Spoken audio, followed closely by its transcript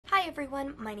Hi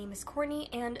everyone, my name is Courtney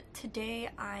and today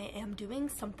I am doing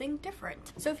something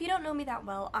different. So if you don't know me that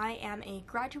well, I am a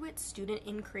graduate student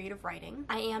in creative writing.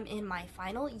 I am in my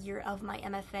final year of my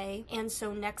MFA, and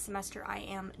so next semester I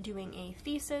am doing a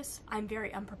thesis. I'm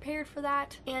very unprepared for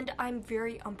that, and I'm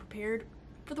very unprepared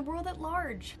for the world at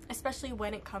large, especially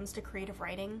when it comes to creative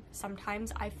writing.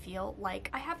 Sometimes I feel like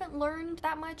I haven't learned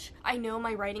that much. I know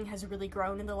my writing has really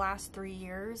grown in the last 3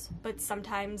 years, but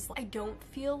sometimes I don't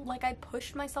feel like I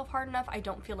pushed myself hard enough. I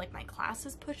don't feel like my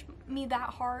classes pushed me that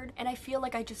hard, and I feel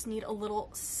like I just need a little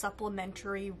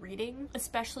supplementary reading,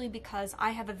 especially because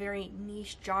I have a very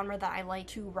niche genre that I like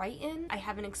to write in. I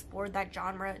haven't explored that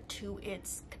genre to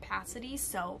its capacity,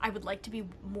 so I would like to be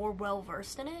more well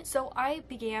versed in it. So I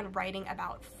began writing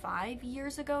about 5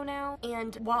 years ago now,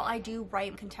 and while I do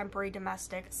write contemporary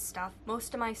domestic stuff,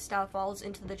 most of my stuff falls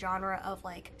into the genre of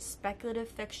like speculative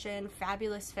fiction,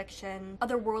 fabulous fiction,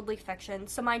 otherworldly fiction.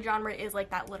 So my genre is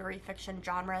like that literary fiction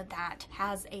genre that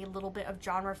has a little bit of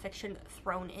genre fiction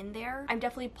thrown in there. I'm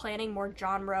definitely planning more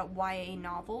genre YA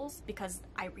novels because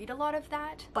I read a lot of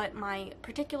that, but my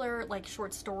particular like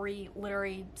short story,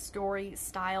 literary story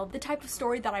style, the type of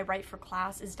story that I write for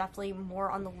class is definitely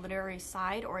more on the literary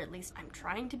side, or at least I'm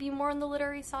trying to be more on the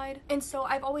literary side. And so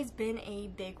I've always been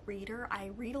a big reader. I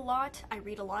read a lot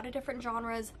of different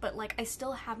genres, but like I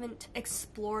still haven't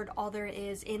explored all there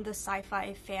is in the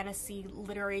sci-fi, fantasy,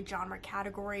 literary genre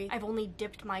category. I've only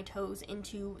dipped my toes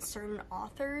into certain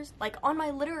authors. Like on my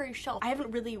literary shelf, I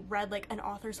haven't really read like an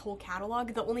author's whole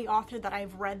catalog. The only author that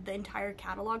I've read the entire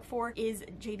catalog for is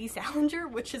J.D. Salinger,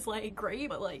 which is like great,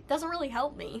 but like doesn't really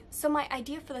help me. So my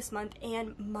idea for this month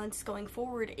and months going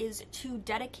forward is to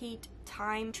dedicate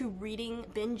time to reading,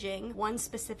 binging one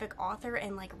specific author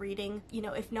and like reading, you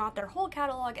know, if not their whole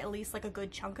catalog, at least like a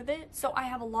good chunk of it. So I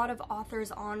have a lot of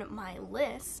authors on my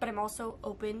list, but I'm also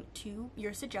open to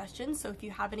your suggestions. So if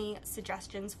you have any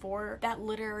suggestions for that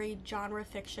literary genre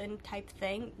fiction type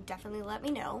thing, definitely let me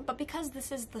know. But because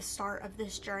this is the start of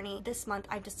this journey, this month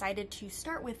I've decided to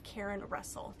start with Karen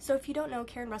Russel. So if you don't know,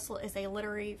 Karen Russel is a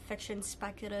literary fiction,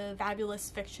 speculative,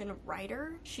 fabulous fiction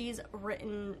writer. She's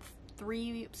written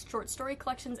 3 short story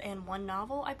collections and 1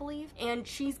 novel, I believe, and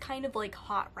she's kind of like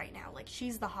hot right now. Like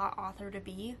she's the hot author to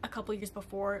be. A couple years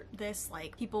before this,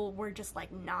 like people were just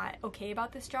like not okay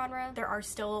about this genre. There are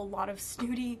still a lot of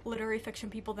snooty literary fiction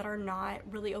people that are not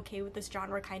really okay with this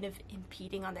genre, kind of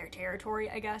impeding on their territory,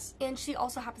 I guess. And she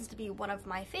also happens to be one of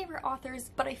my favorite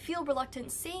authors, but I feel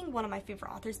reluctant saying one of my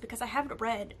favorite authors because I haven't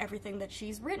read everything that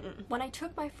she's written. When I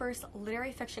took my first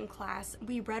literary fiction class,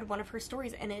 we read one of her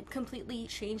stories and it completely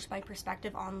changed my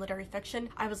perspective on literary fiction.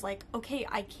 I was like, okay,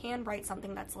 I can write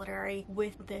something that's literary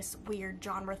with this weird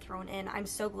genre thrown in. I'm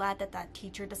so glad that that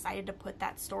teacher decided to put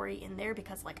that story in there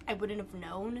because like I wouldn't have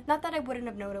known. Not that I wouldn't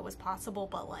have known it was possible,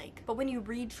 but when you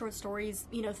read short stories,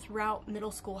 you know, throughout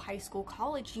middle school, high school,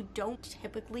 college, you don't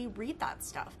typically read that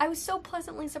stuff. I was so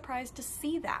pleasantly surprised to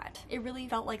see that. It really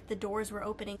felt like the doors were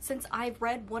opening. Since I've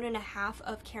read 1.5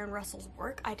 of Karen Russell's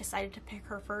work, I decided to pick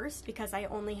her first because I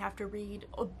only have to read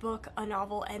a book, a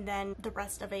novel, and then the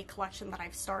rest of a collection that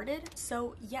I've started.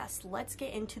 So yes, let's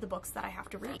get into the books that I have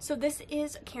to read. So this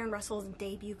is Karen Russell's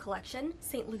debut collection,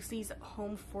 St. Lucy's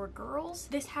Home for Girls.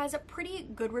 This has pretty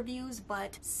good reviews,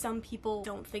 but some people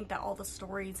don't think that all the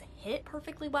stories hit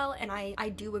perfectly well, and I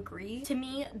do agree. To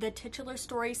me, the titular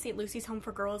story, St. Lucy's Home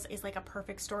for Girls, is like a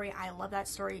perfect story. I love that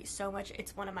story so much.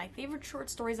 It's one of my favorite short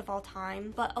stories of all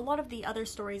time, but a lot of the other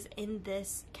stories in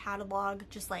this catalog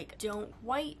just like don't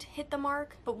quite hit the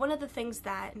mark. But one of the things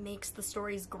that makes the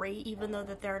stories great, even though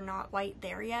that they're not quite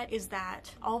there yet, is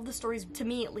that all of the stories, to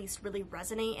me at least, really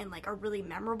resonate and like are really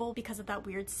memorable because of that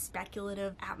weird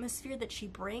speculative atmosphere that she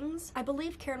brings. I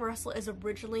believe Karen Russell is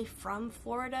originally from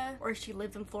Florida, or she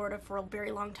lived in Florida for a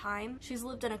very long time. She's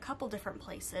lived in a couple different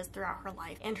places throughout her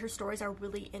life, and her stories are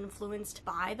really influenced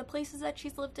by the places that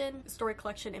she's lived in. The story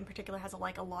collection in particular has a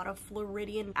lot of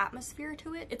Floridian atmosphere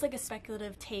to it. It's like a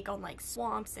speculative take on like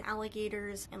swamps and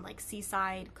alligators and like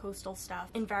seaside coastal stuff.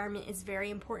 Environment is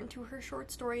very important to her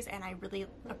short stories, and I really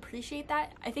appreciate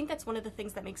that. I think that's one of the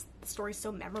things that makes the stories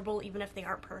so memorable, even if they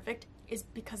aren't perfect, is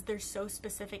because they're so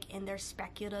specific in their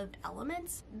speculative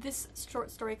elements. This short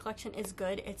story collection is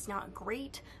good. It's not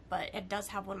great, but it does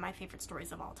have one of my favorite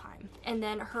stories of all time. And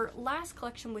then her last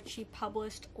collection, which she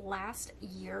published last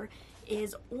year,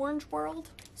 is Orange World.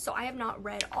 So I have not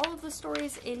read all of the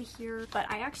stories in here, but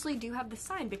I actually do have the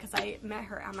sign because I met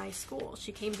her at my school.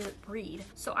 She came to read.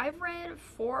 So I've read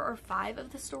 4 or 5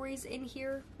 of the stories in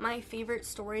here. My favorite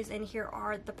stories in here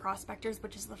are The Prospectors,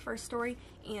 which is the first story,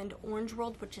 and Orange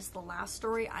World, which is the last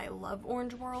story. I love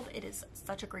Orange World. It is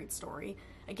such a great story.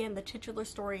 Again, the titular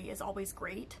story is always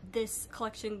great. This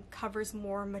collection covers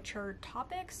more mature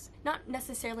topics, not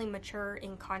necessarily mature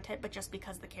in content, but just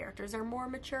because the characters are more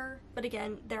mature. But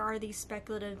again, there are these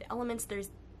speculative elements,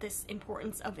 there's this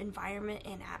importance of environment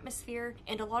and atmosphere,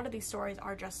 and a lot of these stories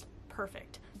are just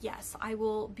perfect. Yes, I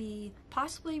will be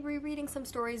possibly rereading some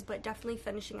stories, but definitely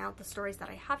finishing out the stories that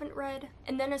I haven't read.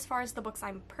 And then as far as the books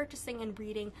I'm purchasing and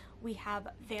reading, we have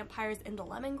Vampires in the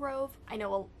Lemon Grove. I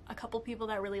know a couple people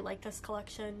that really like this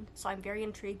collection, so I'm very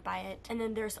intrigued by it. And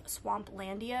then there's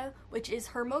Swamplandia, which is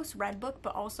her most read book,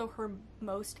 but also her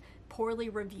most poorly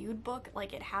reviewed book.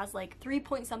 Like, it has like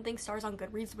 3-point-something stars on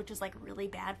Goodreads, which is like really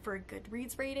bad for a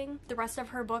Goodreads rating. The rest of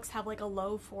her books have like a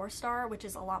low 4-star, which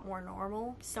is a lot more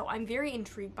normal. So I'm very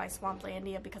intrigued by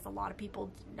Swamplandia because a lot of people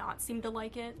do not seem to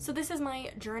like it. So this is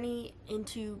my journey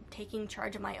into taking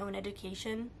charge of my own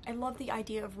education. I love the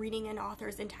idea of reading an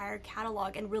author's entire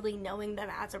catalog and really knowing them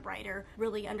as a writer,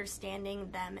 really understanding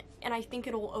them, and I think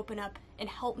it'll open up and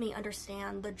help me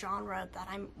understand the genre that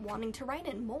I'm wanting to write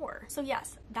in more. So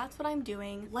yes, that's what I'm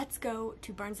doing. Let's go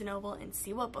to Barnes & Noble and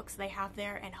see what books they have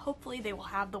there, and hopefully they will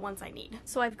have the ones I need.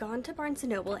 So I've gone to Barnes &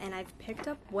 Noble and I've picked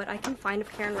up what I can find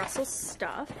of Karen Russel's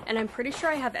stuff, and I'm pretty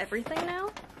sure I have everything now.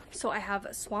 So I have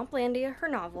Swamplandia, her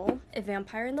novel, A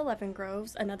Vampire in the Lemon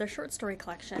Groves, another short story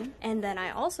collection, and then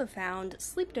I also found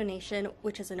Sleep Donation,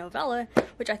 which is a novella,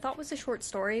 which I thought was a short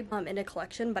story in a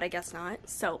collection, but I guess not.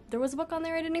 So there was a book on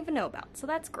there I didn't even know about, so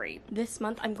that's great. This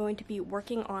month I'm going to be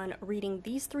working on reading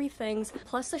these 3 things,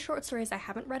 plus the short stories I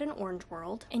haven't read in Orange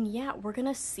World, and yeah, we're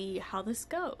gonna see how this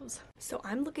goes. So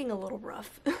I'm looking a little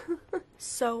rough.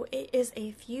 So it is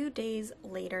a few days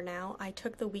later now. I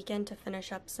took the weekend to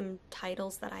finish up some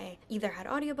titles that I either had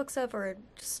audiobooks of or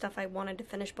stuff I wanted to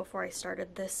finish before I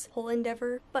started this whole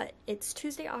endeavor. But it's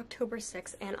Tuesday, October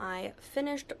 6th, and I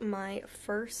finished my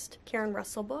first Karen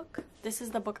Russel book. This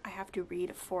is the book I have to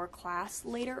read for class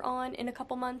later on in a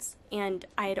couple months, and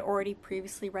I had already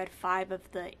previously read 5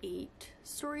 of the 8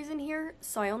 stories in here,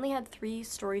 so I only had 3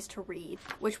 stories to read,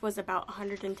 which was about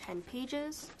 110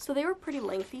 pages. So they were pretty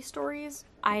lengthy stories.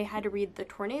 I had to read The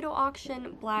Tornado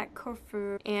Auction, Black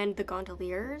Coiffure, and The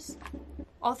Gondoliers.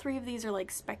 All 3 of these are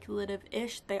like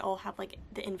speculative-ish. They all have like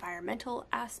the environmental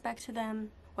aspect to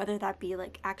them, whether that be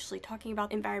like actually talking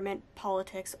about environment,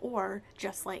 politics, or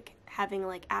just like having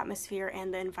like atmosphere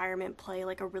and the environment play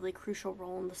like a really crucial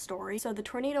role in the story. So the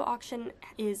tornado auction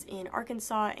is in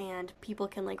Arkansas, and people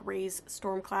can like raise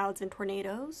storm clouds and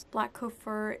tornadoes. Black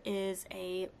Coiffure is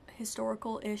a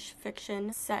historical-ish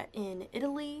fiction set in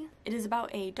Italy. It is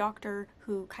about a doctor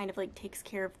who kind of like takes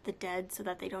care of the dead so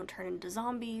that they don't turn into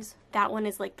zombies. That one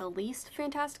is like the least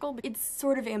fantastical, but it's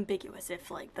sort of ambiguous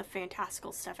if like the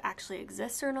fantastical stuff actually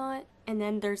exists or not. And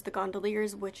then there's The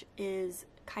Gondoliers, which is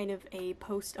kind of a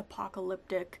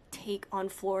post-apocalyptic take on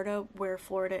Florida, where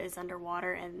Florida is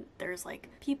underwater and there's like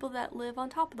people that live on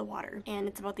top of the water, and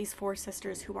it's about these 4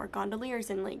 sisters who are gondoliers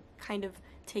and like kind of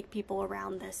take people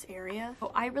around this area.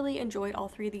 So I really enjoyed all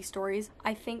 3 of these stories.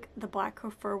 I think The Black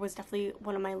Coiffure was definitely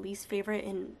one of my least favorite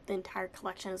in the entire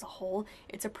collection as a whole.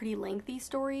 It's a pretty lengthy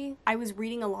story. I was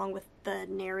reading along with the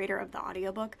narrator of the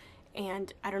audiobook,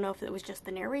 and I don't know if it was just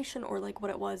the narration or like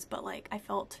what it was, but like I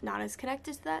felt not as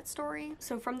connected to that story.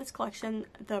 So from this collection,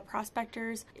 The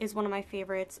Prospectors is one of my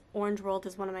favorites. Orange World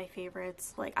is one of my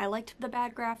favorites. Like, I liked The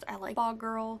Bad Graft, I liked Bog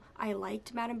Girl, I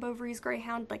liked Madame Bovary's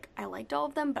Greyhound. Like, I liked all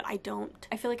of them, but I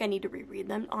feel like I need to reread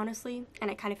them, honestly.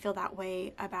 And I kind of feel that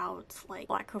way about like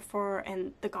Black Coiffure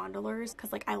and The Gondolers,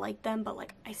 because like I like them, but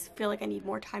like I feel like I need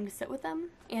more time to sit with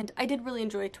them. And I did really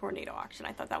enjoy Tornado Auction.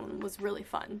 I thought that one was really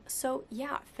fun. So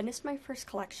yeah, finished my first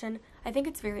collection. I think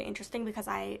it's very interesting because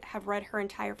I have read her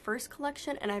entire first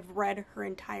collection and I've read her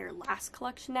entire last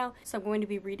collection now, so I'm going to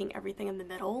be reading everything in the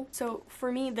middle. So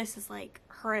for me, this is like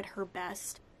her at her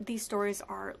best. These stories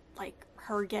are like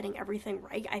her getting everything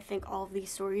right. I think all of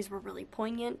these stories were really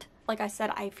poignant. Like I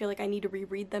said, I feel like I need to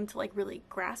reread them to like really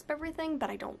grasp everything, but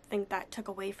I don't think that took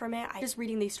away from it. Just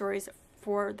reading these stories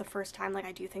for the first time, like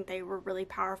I do think they were really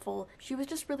powerful. She was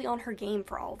just really on her game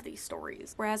for all of these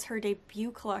stories. Whereas her debut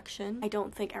collection, I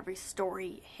don't think every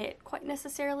story hit quite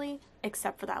necessarily,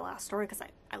 except for that last story, because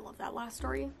I love that last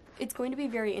story. It's going to be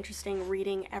very interesting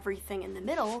reading everything in the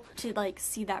middle to like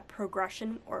see that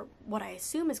progression, or what I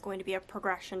assume is going to be a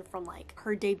progression from like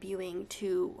her debuting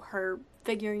to her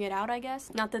figuring it out, I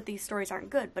guess. Not that these stories aren't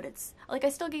good, but it's like I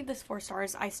still gave this 4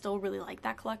 stars. I still really like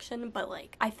that collection, but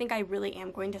like I think I really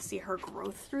am going to see her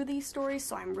growth through these stories,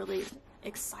 so I'm really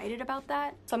excited about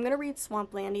that. So I'm gonna read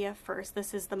Swamplandia first.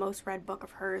 This is the most read book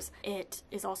of hers. It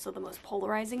is also the most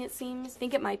polarizing, it seems. I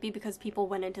think it might be because people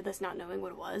went into this not knowing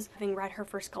what it was. Having read her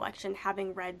first collection,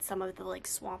 having read some of the like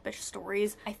swampish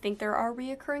stories, I think there are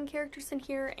reoccurring characters in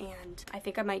here, and I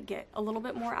think I might get a little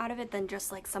bit more out of it than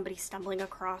just like somebody stumbling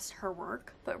across her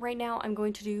work. But right now I'm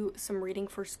going to do some reading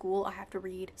for school. I have to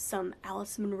read some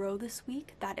Alice Munro this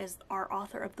week. That is our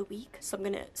author of the week. So I'm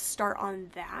gonna start on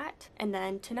that. And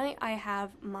then tonight I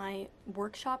have my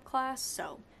workshop class,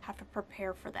 so have to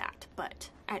prepare for that. But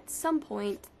at some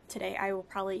point today I will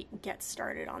probably get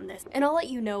started on this. And I'll let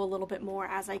you know a little bit more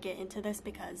as I get into this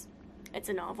because it's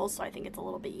a novel, so I think it's a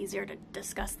little bit easier to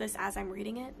discuss this as I'm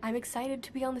reading it. I'm excited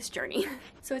to be on this journey.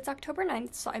 So it's October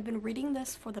 9th, so I've been reading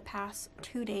this for the past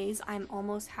 2 days. I'm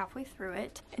almost halfway through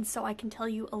it, and so I can tell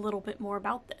you a little bit more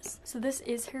about this. So this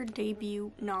is her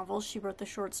debut novel. She wrote the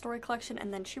short story collection,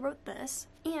 and then she wrote this.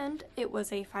 And it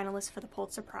was a finalist for the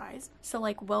Pulitzer Prize. So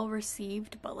like well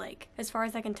received, but like as far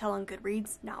as I can tell on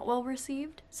Goodreads, not well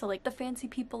received. So like the fancy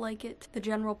people like it, the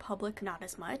general public not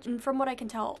as much. And from what I can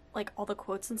tell, like all the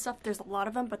quotes and stuff, there's a lot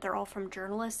of them, but they're all from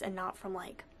journalists and not from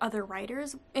like other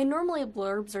writers. And normally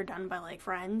blurbs are done by like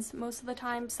friends most of the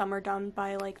time. Some are done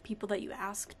by like people that you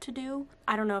ask to do.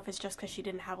 I don't know if it's just because she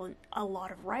didn't have a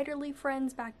lot of writerly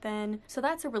friends back then. So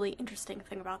that's a really interesting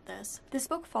thing about this. This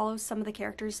book follows some of the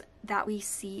characters that we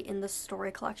see in the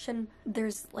story collection.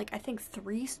 There's like I think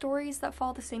 3 stories that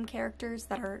follow the same characters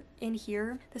that are in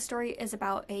here. The story is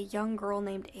about a young girl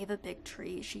named Ava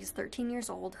Bigtree. She's 13 years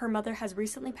old. Her mother has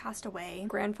recently passed away.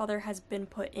 Grandfather has been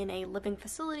put in a living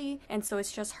facility, and so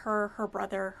it's just her, her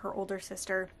brother, her older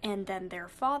sister, and then their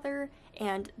father,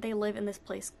 and they live in this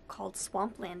place called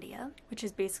Swamplandia, which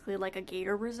is basically like a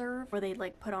gator reserve where they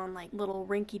like put on like little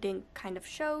rinky-dink kind of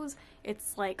shows.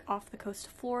 It's like off the coast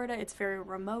of Florida. It's very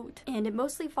remote, and it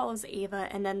mostly follows Ava,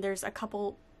 and then there's a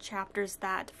couple chapters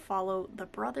that follow the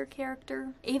brother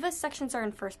character. Ava's sections are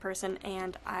in first person,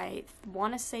 and I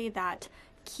want to say that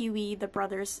Kiwi, the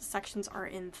brother's sections, are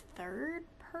in third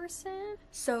person.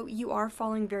 So you are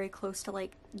following very close to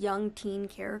like young teen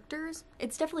characters.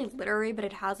 It's definitely literary, but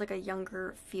it has like a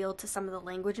younger feel to some of the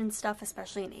language and stuff,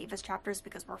 especially in Ava's chapters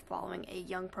because we're following a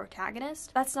young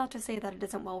protagonist. That's not to say that it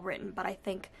isn't well written, but I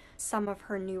think some of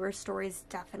her newer stories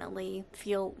definitely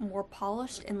feel more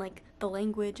polished in like the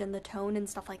language and the tone and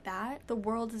stuff like that. The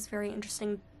world is very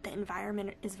interesting. The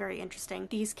environment is very interesting.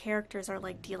 These characters are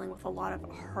like dealing with a lot of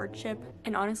hardship,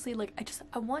 and honestly like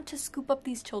I want to scoop up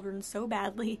these children so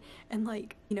badly and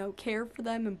like, you know, care for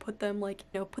them and put them like,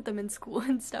 you know, put them in school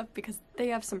and stuff because they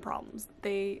have some problems.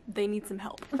 They need some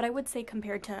help. But I would say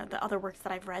compared to the other works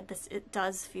that I've read, it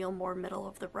does feel more middle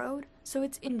of the road. So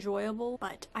it's enjoyable,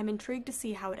 but I'm intrigued to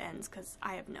see how it ends because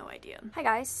I have no idea. Hi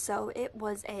guys, so it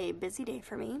was a busy day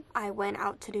for me. I went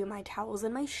out to do my towels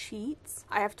and my sheets.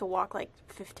 I have to walk like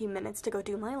 15 minutes to go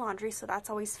do my laundry, so that's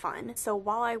always fun. So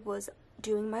while I was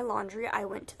doing my laundry, I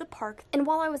went to the park, and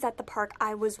while I was at the park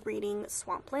I was reading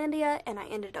Swamplandia, and I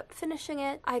ended up finishing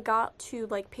it. I got to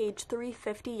like page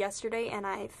 350 yesterday, and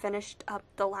I finished up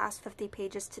the last 50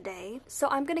 pages today. So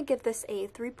I'm gonna give this a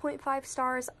 3.5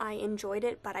 stars. I enjoyed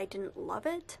it, but I didn't love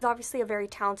it. She's obviously a very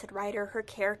talented writer. Her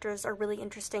characters are really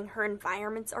interesting. Her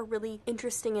environments are really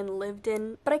interesting and lived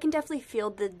in, but I can definitely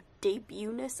feel the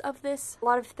debut-ness of this. A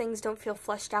lot of things don't feel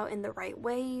fleshed out in the right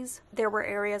ways. There were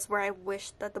areas where I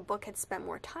wished that the book had spent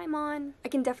more time on. I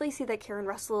can definitely see that Karen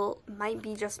Russel might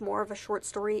be just more of a short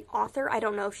story author. I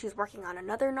don't know if she's working on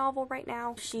another novel right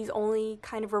now. She's only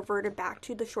kind of reverted back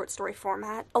to the short story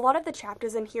format. A lot of the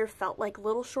chapters in here felt like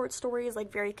little short stories,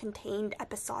 like very contained,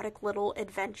 episodic little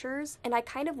adventures, and I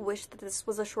kind of wish that this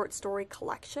was a short story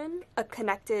collection, a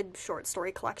connected short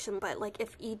story collection, but like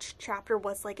if each chapter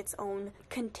was like its own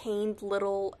contained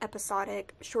little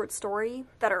episodic short story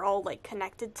that are all like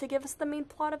connected to give us the main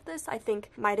plot of this, I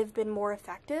think might have been more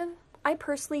effective. I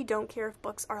personally don't care if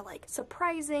books are like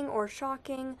surprising or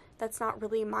shocking. That's not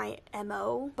really my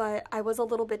MO, but I was a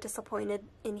little bit disappointed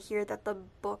in here that the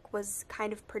book was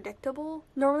kind of predictable.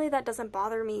 Normally that doesn't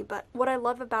bother me, but what I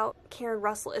love about Karen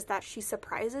Russel is that she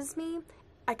surprises me.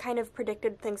 I kind of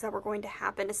predicted things that were going to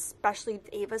happen, especially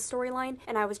Ava's storyline,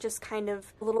 and I was just kind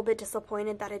of a little bit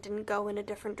disappointed that it didn't go in a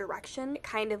different direction. It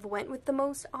kind of went with the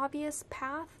most obvious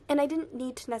path, and I didn't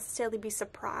need to necessarily be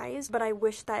surprised, but I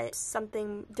wish that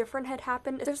something different had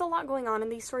happened. There's a lot going on in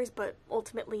these stories, but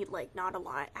ultimately, like, not a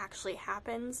lot actually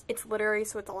happens. It's literary,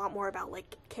 so it's a lot more about,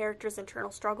 like, characters'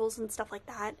 internal struggles and stuff like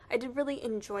that. I did really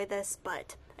enjoy this,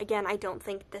 but again, I don't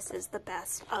think this is the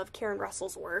best of Karen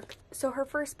Russel's work. So her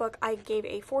first book I gave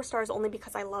a 4 stars only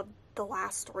because I loved the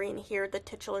last story in here, the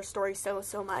titular story,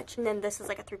 so much. And then this is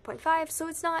like a 3.5, so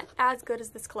it's not as good as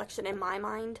this collection in my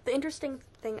mind. The interesting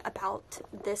thing about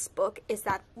this book is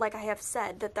that, like I have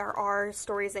said, that there are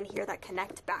stories in here that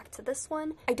connect back to this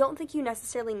one. I don't think you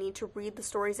necessarily need to read the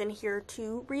stories in here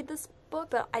to read this book,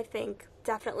 but I think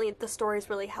definitely the stories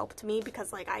really helped me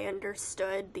because like I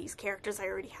understood these characters. I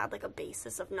already had like a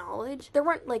basis of knowledge. There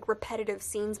weren't like repetitive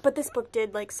scenes, but this book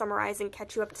did like summarize and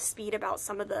catch you up to speed about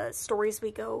some of the stories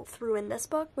we go through in this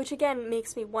book, which again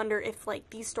makes me wonder if like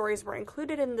these stories were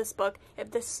included in this book,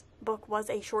 if this book was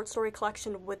a short story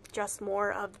collection with just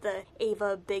more of the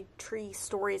Ava Big Tree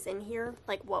stories in here,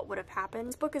 like what would have happened.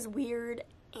 This book is weird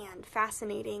and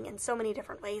fascinating in so many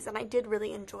different ways, and I did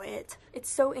really enjoy it. It's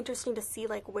so interesting to see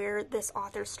like where this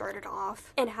author started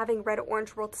off, and having read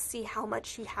Orange World to see how much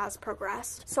she has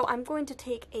progressed. So I'm going to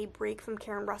take a break from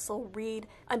Karen Russel, read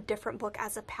a different book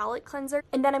as a palate cleanser,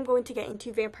 and then I'm going to get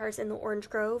into Vampires in the Orange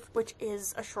Grove, which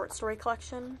is a short story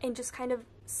collection, and just kind of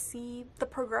see the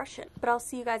progression. But I'll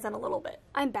see you guys in a little bit.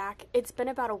 I'm back. It's been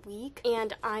about a week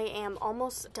and I am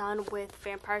almost done with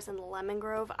Vampires in the Lemon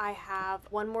Grove. I have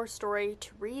one more story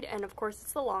to read, and of course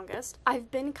it's the longest.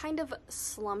 I've been kind of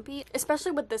slumpy,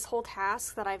 especially with this whole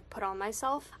task that I've put on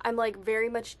myself. I'm like very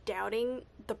much doubting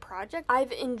the project.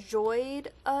 I've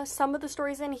enjoyed some of the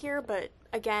stories in here, but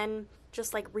again,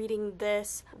 just like reading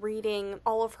this, reading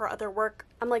all of her other work,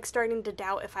 I'm like starting to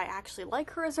doubt if I actually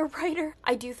like her as a writer.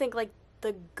 I do think like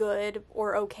the good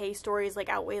or okay stories like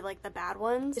outweigh like the bad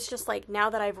ones. It's just like now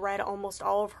that I've read almost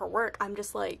all of her work, I'm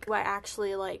just like, do I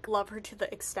actually like love her to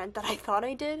the extent that I thought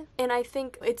I did? And I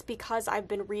think it's because I've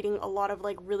been reading a lot of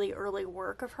like really early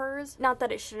work of hers. Not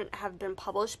that it shouldn't have been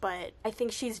published, but I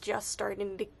think she's just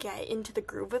starting to get into the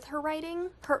groove with her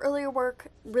writing. Her earlier work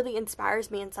really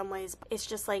inspires me in some ways. It's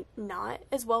just like not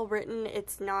as well written.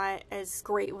 It's not as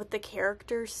great with the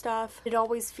character stuff. It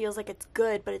always feels like it's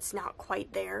good, but it's not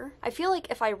quite there. I feel like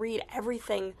if I read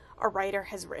everything a writer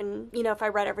has written, you know, if I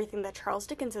read everything that Charles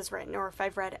Dickens has written, or if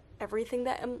I've read everything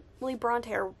that Emily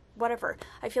Bronte or whatever,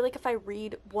 I feel like if I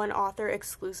read one author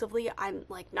exclusively, I'm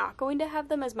like not going to have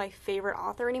them as my favorite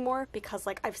author anymore, because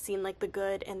like I've seen like the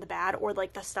good and the bad, or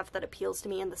like the stuff that appeals to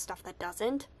me and the stuff that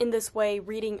doesn't. In this way,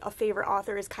 reading a favorite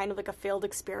author is kind of like a failed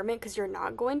experiment, because you're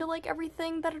not going to like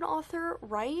everything that an author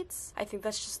writes. I think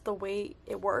that's just the way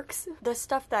it works. The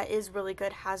stuff that is really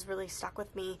good has really stuck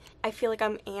with me. I feel like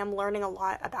I am learning a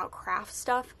lot about craft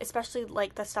stuff, especially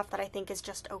like the stuff that I think is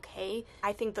just okay.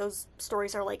 I think those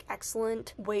stories are like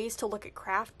excellent ways to look at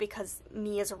craft, because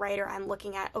me as a writer, I'm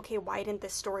looking at, okay, why didn't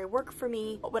this story work for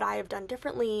me? What would I have done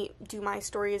differently? Do my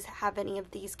stories have any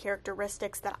of these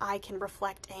characteristics that I can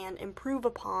reflect and improve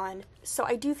upon? So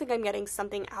I do think I'm getting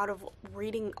something out of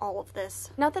reading all of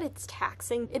this. Not that it's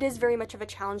taxing. It is very much of a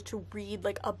challenge to read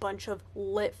like a bunch of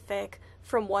lit fic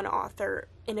from one author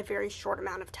in a very short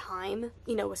amount of time.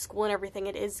 You know, with school and everything,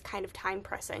 it is kind of time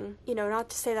pressing. You know, not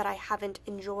to say that I haven't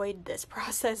enjoyed this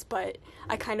process, but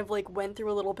I kind of like went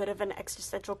through a little bit of an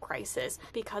existential crisis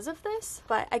because of this.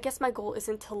 But I guess my goal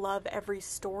isn't to love every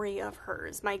story of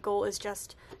hers. My goal is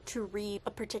just to read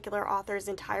a particular author's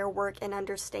entire work and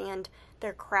understand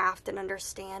their craft and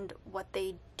understand what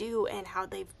they do and how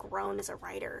they've grown as a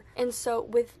writer. And so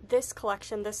with this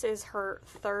collection, this is her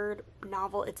third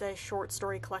novel. It's a short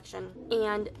story collection,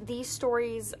 and these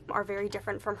stories are very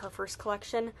different from her first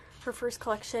collection. Her first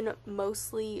collection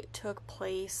mostly took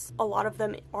place, a lot of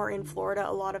them are in Florida,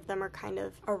 a lot of them are kind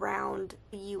of around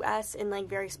the US in like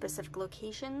very specific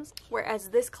locations, whereas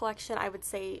this collection I would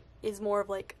say is more of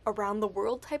like around the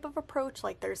world type of approach.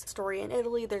 Like there's a story in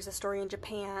Italy, there's a story in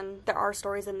Japan, there are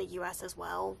stories in the US as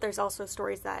well. There's also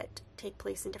stories that take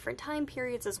place in different time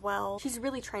periods as well. She's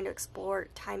really trying to explore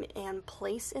time and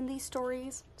place in these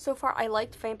stories. So far I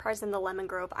liked Vampires in the Lemon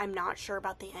Grove. I'm not sure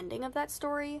about the ending of that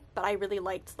story, but I really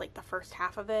liked like the first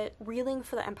half of it. Reeling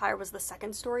for the Empire was the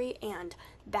second story, and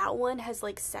that one has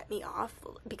like set me off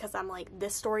because I'm like,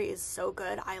 this story is so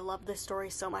good. I love this story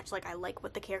so much. Like I like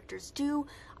what the characters do.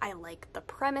 I like the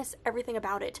premise, everything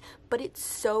about it, but it's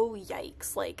so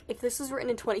yikes. Like if this was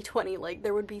written in 2020, like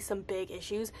there would be some big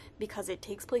issues because it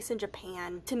takes place in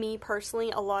Japan. To me personally,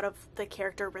 a lot of the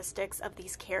characteristics of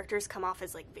these characters come off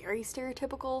as like very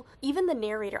stereotypical. Even the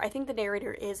narrator, I think the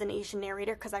narrator is an Asian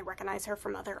narrator because I recognize her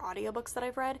from other audiobooks that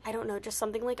I've read. I don't know, just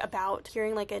something like about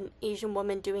hearing like an Asian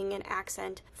woman doing an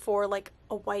accent for like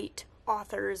a white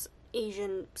author's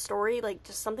Asian story. Like,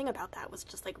 just something about that was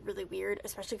just like really weird,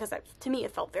 especially because to me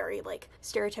it felt very like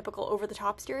stereotypical, over the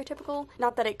top stereotypical.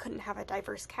 Not that it couldn't have a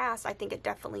diverse cast, I think it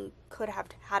definitely could have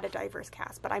had a diverse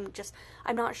cast, but I'm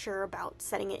not sure about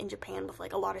setting it in Japan with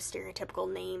like a lot of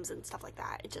stereotypical names and stuff like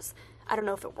that. I don't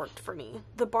know if it worked for me.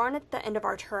 The Barn at the End of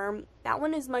Our Term, that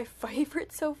one is my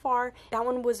favorite so far. That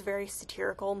one was very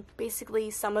satirical. Basically,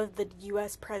 some of the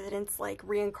US presidents like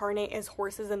reincarnate as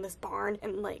horses in this barn,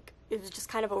 and like it was just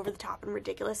kind of over the top and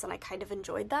ridiculous, and I kind of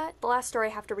enjoyed that. The last story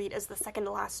I have to read is the second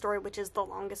to last story, which is the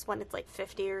longest one. It's like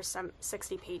 50 or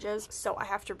 60 pages, so I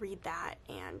have to read that,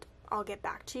 and I'll get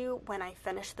back to you when I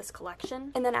finish this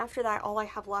collection. And then after that, all I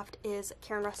have left is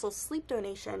Karen Russell's Sleep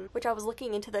Donation, which I was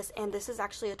looking into this, and this is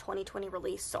actually a 2020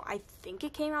 release, so I think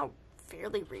it came out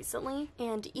fairly recently.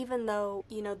 And even though,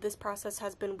 you know, this process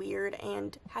has been weird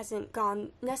and hasn't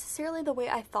gone necessarily the way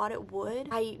I thought it would,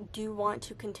 I do want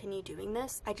to continue doing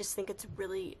this. I just think it's a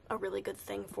really good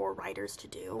thing for writers to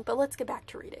do. But let's get back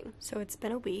to reading. So it's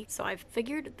been a week, so I've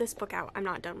figured this book out. I'm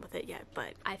not done with it yet,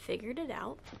 but I figured it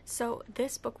out. So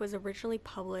this book was originally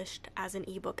published as an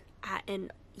ebook at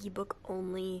an ebook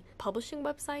only publishing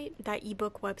website. That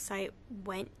ebook website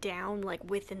went down like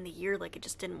within the year, like it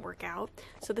just didn't work out.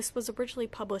 So this was originally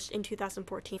published in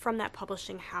 2014 from that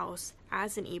publishing house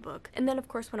as an ebook. And then of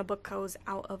course when a book goes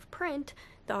out of print,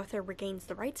 the author regains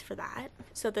the rights for that.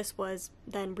 So this was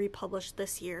then republished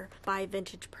this year by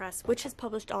Vintage Press, which has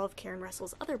published all of Karen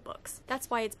Russel's other books. That's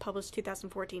why it's published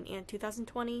 2014 and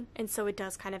 2020, and so it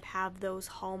does kind of have those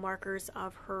hallmarkers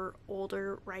of her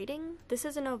older writing. This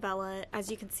is a novella.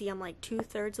 As you can see, I'm like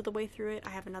 2/3 of the way through it.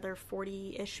 I have another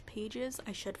 40-ish pages.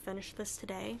 I should finish this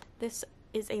today. This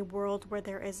is a world where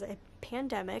there is a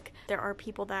pandemic. There are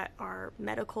people that are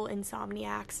medical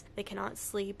insomniacs. They cannot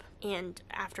sleep, and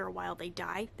after a while they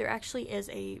die. There actually is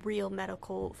a real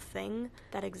medical thing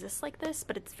that exists like this,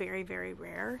 but it's very, very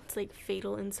rare. It's like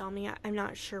fatal insomnia. I'm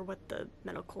not sure what the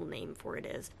medical name for it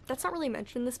is. That's not really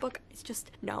mentioned in this book. It's just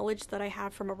knowledge that I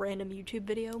have from a random YouTube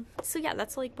video. So yeah,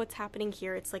 that's like what's happening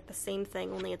here. It's like the same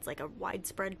thing, only it's like a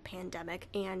widespread pandemic,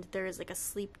 and there is like a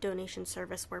sleep donation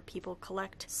service where people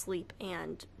collect sleep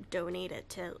and donate it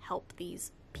to help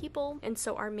these people. And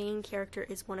so our main character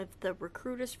is one of the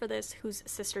recruiters for this, whose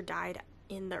sister died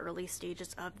in the early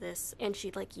stages of this, and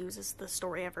she like uses the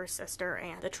story of her sister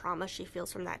and the trauma she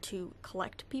feels from that to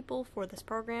collect people for this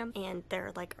program. And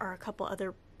there like are a couple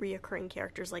other reoccurring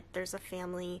characters, like there's a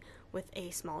family with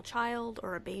a small child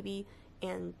or a baby,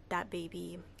 and that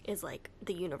baby is like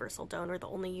the universal donor, the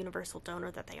only universal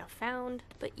donor that they have found.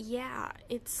 But yeah,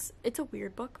 it's a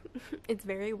weird book. It's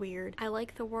very weird. I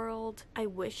like the world. I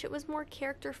wish it was more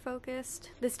character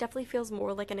focused. This definitely feels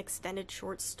more like an extended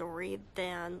short story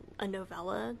than a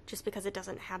novella, just because it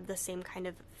doesn't have the same kind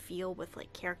of feel with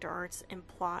like character arcs and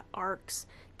plot arcs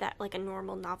that like a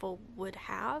normal novel would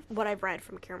have. What I've read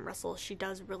from Karen Russel, she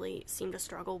does really seem to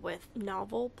struggle with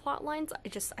novel plot lines.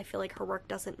 I feel like her work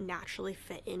doesn't naturally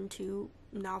fit into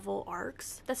novel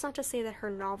arcs. That's not to say that her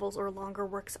novels or longer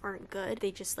works aren't good.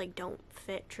 They just like don't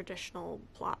fit traditional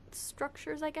plot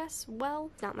structures, I guess. Well,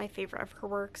 it's not my favorite of her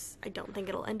works. I don't think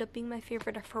it'll end up being my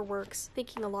favorite of her works.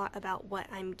 Thinking a lot about what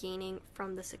I'm gaining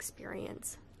from this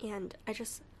experience, and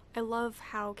I love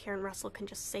how Karen Russel can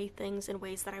just say things in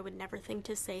ways that I would never think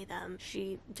to say them.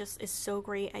 She just is so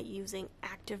great at using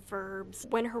active verbs.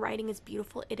 When her writing is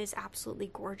beautiful, it is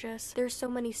absolutely gorgeous. There's so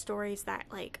many stories that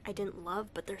like I didn't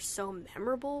love, but they're so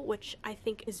memorable, which I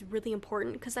think is really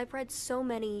important, because I've read so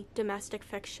many domestic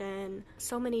fiction,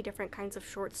 so many different kinds of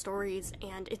short stories,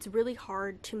 and it's really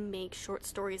hard to make short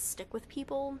stories stick with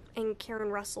people. And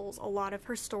Karen Russel's, a lot of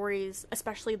her stories,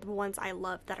 especially the ones I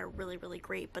love that are really, really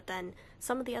great, but then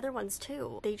some of the other ones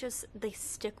too, they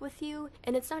stick with you,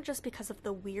 and it's not just because of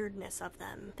the weirdness of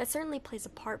them. That certainly plays a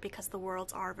part because the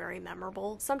worlds are very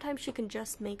memorable. Sometimes you can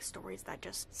just make stories that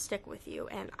just stick with you,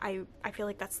 and I feel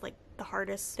like that's like the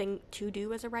hardest thing to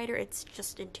do as a writer. It's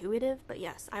just intuitive. But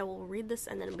yes, I will read this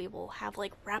and then we will have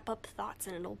like wrap up thoughts,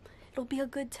 and it'll be a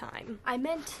good time. I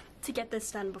meant to get this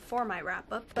done before my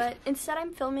wrap-up, but instead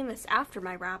I'm filming this after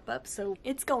my wrap-up, so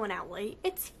it's going out late.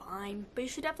 It's fine, but you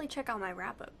should definitely check out my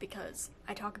wrap-up because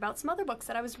I talk about some other books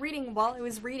that I was reading while I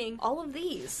was reading all of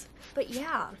these. But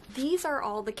yeah, these are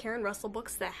all the Karen Russel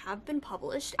books that have been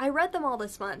published. I read them all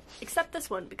this month, except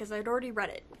this one because I'd already read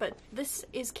it, but this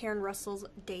is Karen Russel's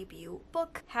debut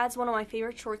book. Has one of my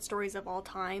favorite short stories of all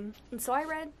time, and so I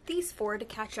read these 4 to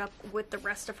catch up with the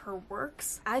rest of her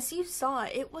works. As you saw,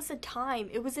 it was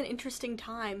an interesting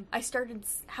time. I started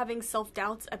having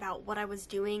self-doubts about what I was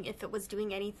doing, if it was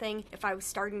doing anything, if I was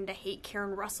starting to hate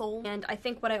Karen Russel, and I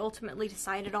think what I ultimately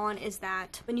decided on is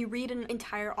that when you read an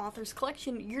entire author's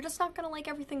collection, you're just not gonna like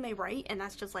everything they write, and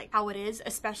that's just like how it is,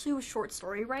 especially with short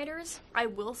story writers. I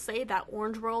will say that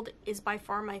Orange World is by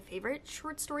far my favorite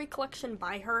short story collection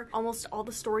by her. Almost all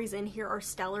the stories in here are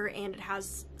stellar, and it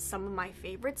has some of my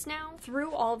favorites now.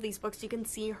 Through all of these books, you can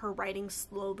see her writing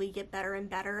slowly get better and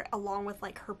better, along with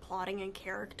like her plotting and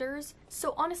characters.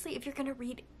 So honestly, if you're gonna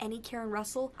read any Karen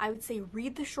Russel, I would say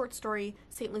read the short story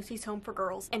St. Lucy's Home for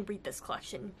Girls and read this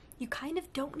collection. You kind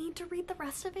of don't need to read the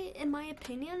rest of it, in my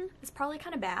opinion. It's probably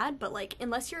kind of bad, but like,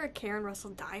 unless you're a Karen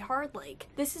Russel diehard, like,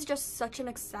 this is just such an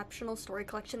exceptional story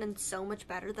collection and so much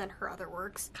better than her other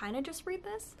works. Kind of just read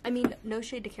this. I mean, no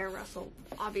shade to Karen Russel,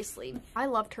 obviously. I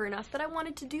loved her enough that I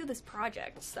wanted to do this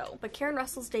project, so. But Karen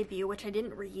Russel's debut, which I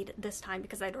didn't read this time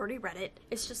because I'd already read it,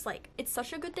 it's just like, it's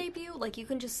such a good debut. Like, you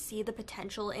can just see the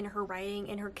potential in her writing,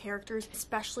 in her characters,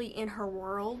 especially in her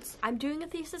worlds. I'm doing a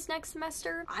thesis next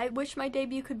semester. I wish my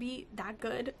debut could be that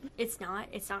good. It's not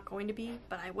going to be,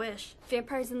 but I wish.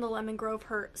 Vampires in the Lemon Grove,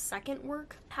 her second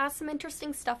work, has some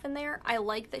interesting stuff in there. I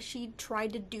like that she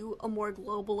tried to do a more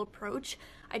global approach.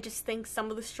 I just think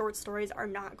some of the short stories are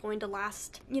not going to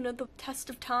last, you know, the test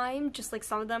of time, just like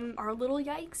some of them are a little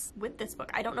yikes with this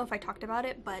book. I don't know if I talked about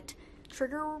it, but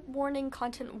trigger warning,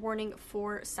 content warning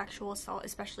for sexual assault,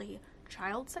 especially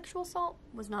child sexual assault.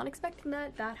 Was not expecting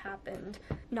that. That happened.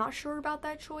 Not sure about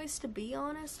that choice, to be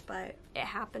honest, but it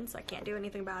happens. I can't do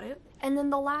anything about it. And then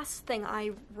the last thing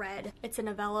I read, it's a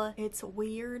novella. It's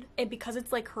weird, and because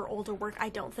it's like her older work, I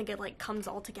don't think it like comes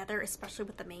all together, especially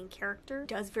with the main character. It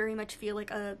does very much feel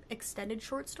like a extended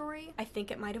short story. I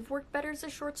think it might have worked better as a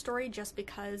short story, just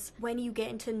because when you get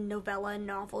into novella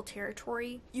novel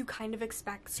territory, you kind of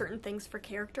expect certain things for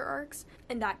character arcs,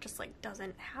 and that just like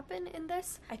doesn't happen in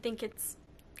this. I think it's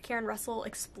Karen Russel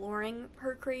exploring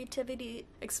her creativity,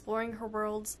 exploring her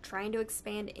worlds, trying to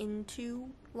expand into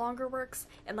longer works,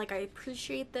 and like, I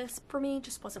appreciate this. For me, it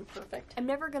just wasn't perfect. I'm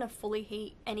never gonna fully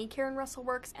hate any Karen Russel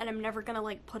works, and I'm never gonna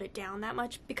like put it down that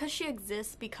much. Because she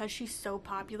exists, because she's so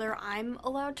popular, I'm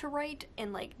allowed to write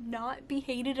and like not be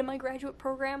hated in my graduate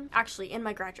program. Actually, in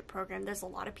my graduate program, there's a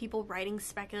lot of people writing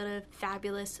speculative,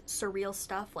 fabulous, surreal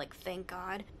stuff, like, thank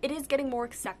God. It is getting more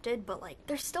accepted, but like,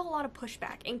 there's still a lot of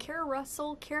pushback, and Karen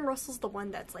Russell's the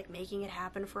one that's like making it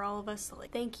happen for all of us, so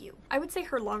like, thank you. I would say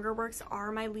her longer works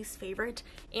are my least favorite,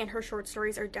 and her short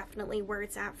stories are definitely where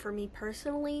it's at for me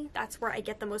personally. That's where I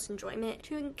get the most enjoyment.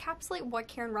 To encapsulate what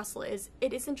Karen Russel is,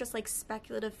 it isn't just like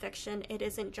speculative fiction, it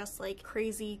isn't just like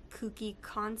crazy kooky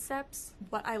concepts.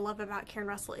 What I love about Karen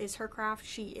Russel is her craft.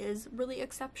 She is really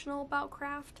exceptional about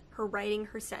craft. Her writing,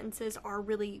 her sentences are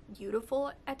really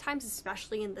beautiful at times,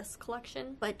 especially in this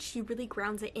collection, but she really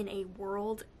grounds it in a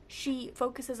world. She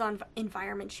focuses on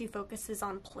environment, she focuses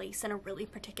on place in a really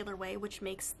particular way, which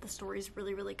makes the stories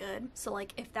really, really good. So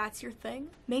like, if that's your thing,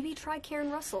 maybe try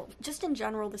Karen Russel. Just in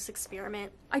general, this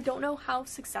experiment, I don't know how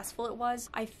successful it was.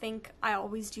 I think I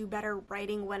always do better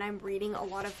writing when I'm reading a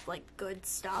lot of like good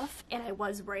stuff, and I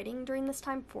was writing during this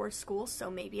time for school,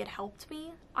 so maybe it helped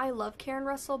me. I love Karen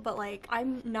Russel, but like,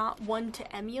 I'm not one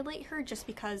to emulate her just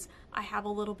because I have a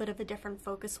little bit of a different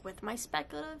focus with my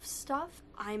speculative stuff.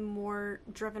 I'm more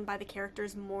driven by the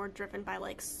characters, more driven by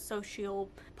like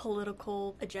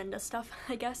socio-political agenda stuff,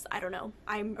 I guess. I don't know.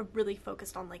 I'm really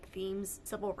focused on like themes,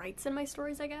 civil rights in my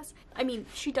stories, I guess. I mean,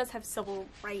 she does have civil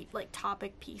right like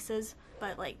topic pieces,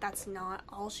 but like, that's not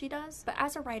all she does. But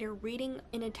as a writer, reading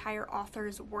an entire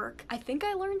author's work, I think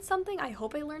I learned something. I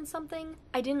hope I learned something.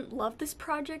 I didn't love this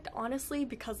project, honestly,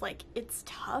 because like, it's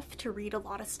tough to read a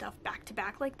lot of stuff back to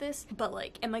back like this, but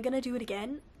like, am I gonna do it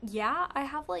again? Yeah, I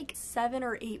have like 7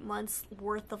 or 8 months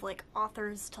worth of like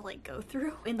authors to like go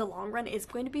through. In the long run, it's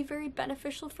going to be very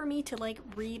beneficial for me to like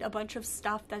read a bunch of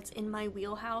stuff that's in my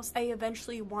wheelhouse. I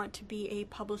eventually want to be a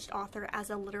published author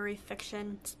as a literary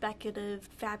fiction, speculative,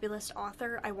 fabulous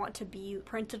author. I want to be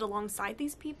printed alongside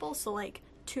these people, so like,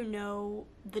 to know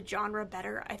the genre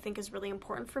better, I think, is really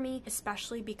important for me,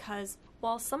 especially because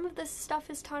while some of this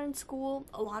stuff is taught in school,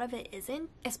 a lot of it isn't.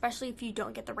 Especially if you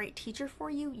don't get the right teacher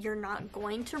for you, you're not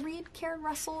going to read Karen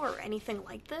Russel or anything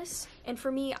like this. And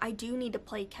for me, I do need to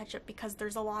play catch up because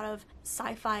there's a lot of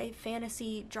sci-fi,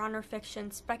 fantasy, genre fiction,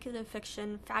 speculative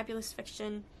fiction, fabulous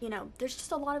fiction. You know, there's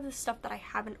just a lot of this stuff that I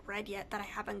haven't read yet, that I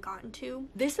haven't gotten to.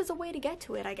 This is a way to get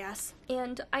to it, I guess.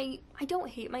 And I don't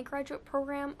hate my graduate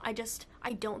program. I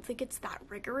don't think it's that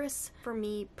rigorous for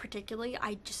me particularly.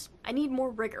 I need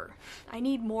more rigor. I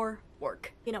need more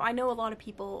work. You know, I know a lot of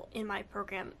people in my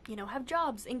program, you know, have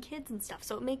jobs and kids and stuff,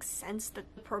 so it makes sense that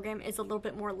the program is a little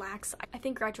bit more lax. I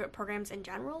think graduate programs in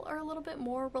general are a little bit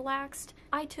more relaxed.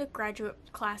 I took graduate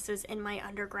classes in my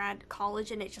undergrad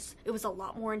college, and it was a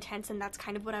lot more intense, and that's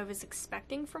kind of what I was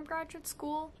expecting from graduate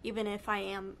school, even if I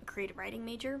am a creative writing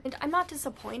major. And I'm not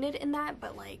disappointed in that,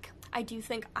 but like, I do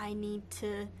think I need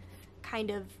to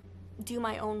kind of do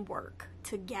my own work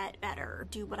to get better,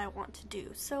 do what I want to do.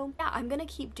 So yeah, I'm gonna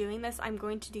keep doing this. I'm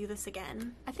going to do this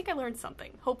again. I think I learned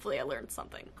something. Hopefully I learned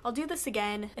something. I'll do this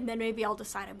again, and then maybe I'll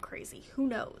decide I'm crazy. Who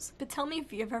knows? But tell me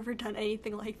if you've ever done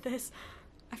anything like this.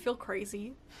 I feel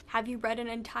crazy. Have you read an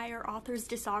entire author's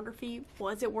discography?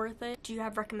 Was it worth it? Do you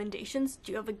have recommendations?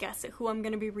 Do you have a guess at who I'm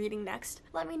gonna be reading next?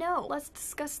 Let me know. Let's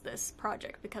discuss this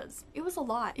project because it was a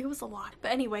lot. It was a lot.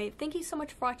 But anyway, thank you so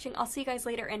much for watching. I'll see you guys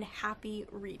later, and happy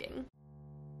reading.